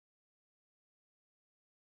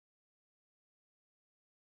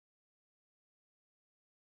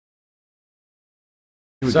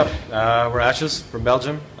What's up? We're Ashes from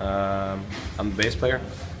Belgium. I'm the bass player,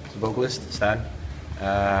 the vocalist, Stijn.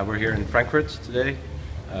 We're here in Frankfurt today,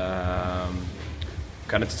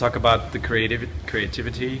 kind of to talk about the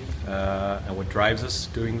creativity and what drives us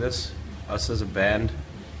doing this, us as a band.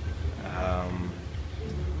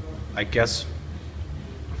 I guess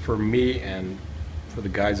for me and for the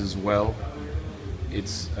guys as well,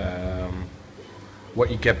 it's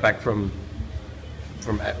what you get back from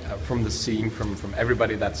the scene, from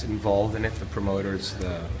everybody that's involved in it, the promoters,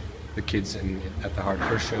 the kids at the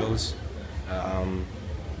hardcore shows.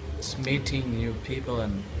 It's meeting new people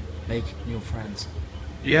and make new friends.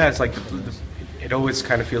 Yeah, it's like it always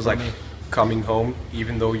kind of feels like coming home,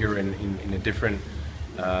 even though you're in a different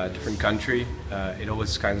country. It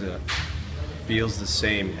always kind of feels the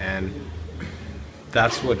same, and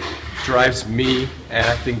that's what drives me, and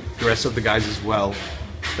I think the rest of the guys as well.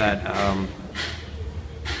 That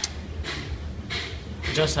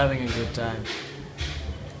just having a good time.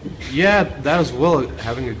 yeah, that as well,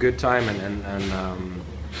 having a good time, and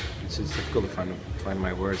it's difficult to find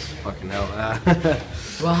my words. Fucking hell.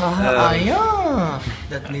 Yeah,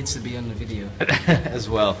 that needs to be on the video as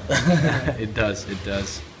well. It does.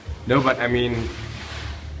 No, but I mean,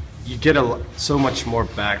 you get so much more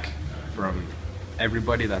back from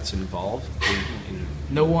everybody that's involved.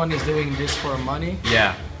 No one is doing this for money.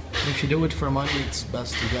 Yeah. If you do it for money, it's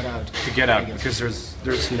best to get out. To get out, because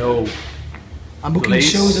there's no. I'm booking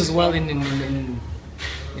place. shows as well in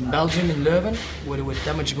Belgium, in Leuven, with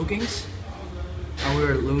damage bookings, and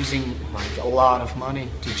we're losing like a lot of money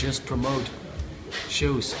to just promote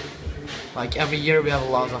shows. Like every year we have a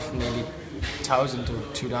loss of maybe 1,000 to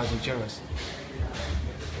 2,000 euros,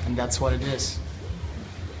 and that's what it is.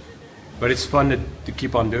 But it's fun to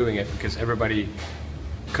keep on doing it because everybody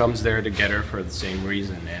comes there together for the same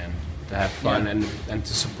reason, and to have fun, and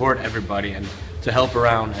to support everybody and to help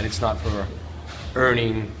around, and it's not for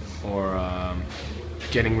earning or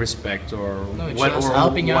getting respect or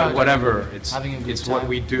helping out, whatever. It's having a good it's time. what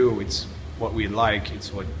we do. It's what we like.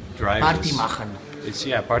 It's what drives Party us. machen. It's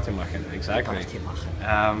party machen, exactly. Party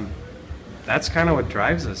machen. That's kind of what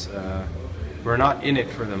drives us. We're not in it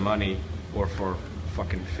for the money or for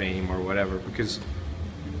fucking fame or whatever, because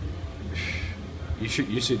you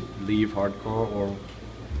should leave hardcore or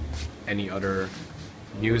any other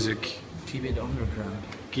music. Keep it underground.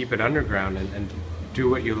 Keep it underground and do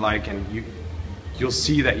what you like, and you'll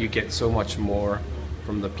see that you get so much more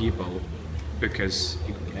from the people, because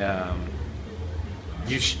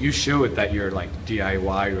you show it that you're like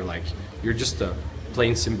DIY, you're just a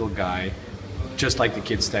plain simple guy, just like the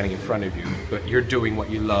kid standing in front of you, but you're doing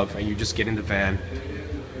what you love, and you just get in the van,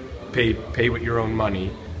 pay with your own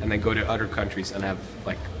money, and then go to other countries and have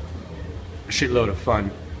like a shitload of fun.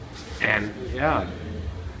 And yeah,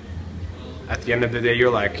 at the end of the day, you're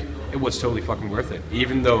like, it was totally fucking worth it,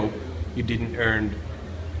 even though you didn't earn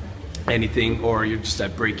anything, or you're just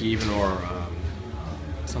at break even, or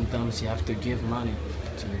sometimes you have to give money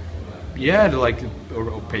to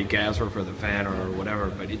or pay gas or for the van or whatever.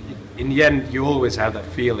 But in the end, you always have that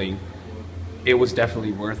feeling. It was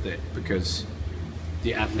definitely worth it, because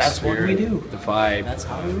the atmosphere, that's what we do. The vibe. That's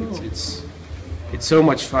how we roll. It's so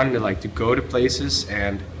much fun to go to places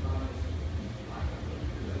and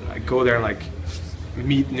go there and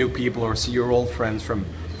meet new people or see your old friends from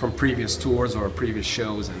previous tours or previous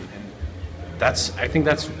shows, and I think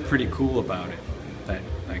that's pretty cool about it. That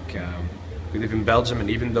we live in Belgium, and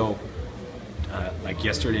even though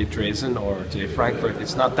yesterday Dresden or today Frankfurt,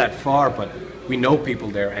 it's not that far, but we know people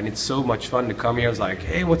there, and it's so much fun to come here. It's like,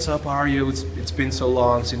 hey, what's up? How are you? It's been so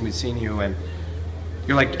long since we've seen you, and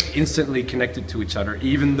you're instantly connected to each other,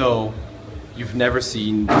 even though you've never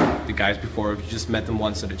seen the guys before. You just met them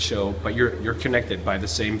once at a show, but you're connected by the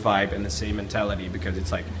same vibe and the same mentality, because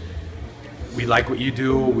it's like, we like what you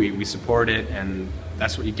do, we support it, and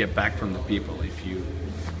that's what you get back from the people if you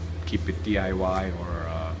keep it DIY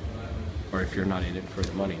or if you're not in it for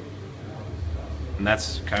the money. And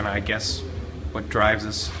that's kind of, I guess, what drives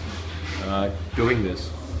us doing this,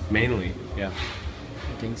 mainly. Yeah.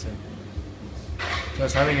 I think so.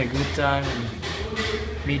 Just having a good time and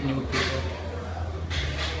meet new people.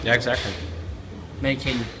 Yeah, exactly.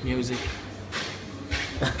 Making music.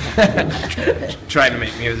 Trying to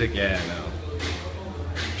make music, yeah, no.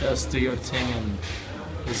 Just do your thing and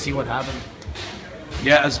we'll see what happens.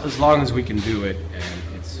 Yeah, as long as we can do it, and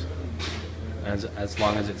it's as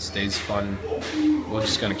long as it stays fun, we're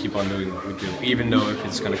just gonna keep on doing what we do, even though if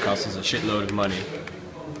it's gonna cost us a shitload of money.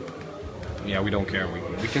 Yeah, we don't care.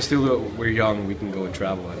 We can still do it. We're young. We can go and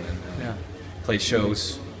travel and play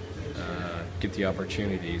shows, get the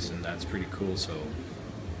opportunities, and that's pretty cool. So,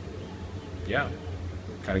 yeah.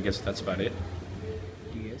 kind of guess that's about it.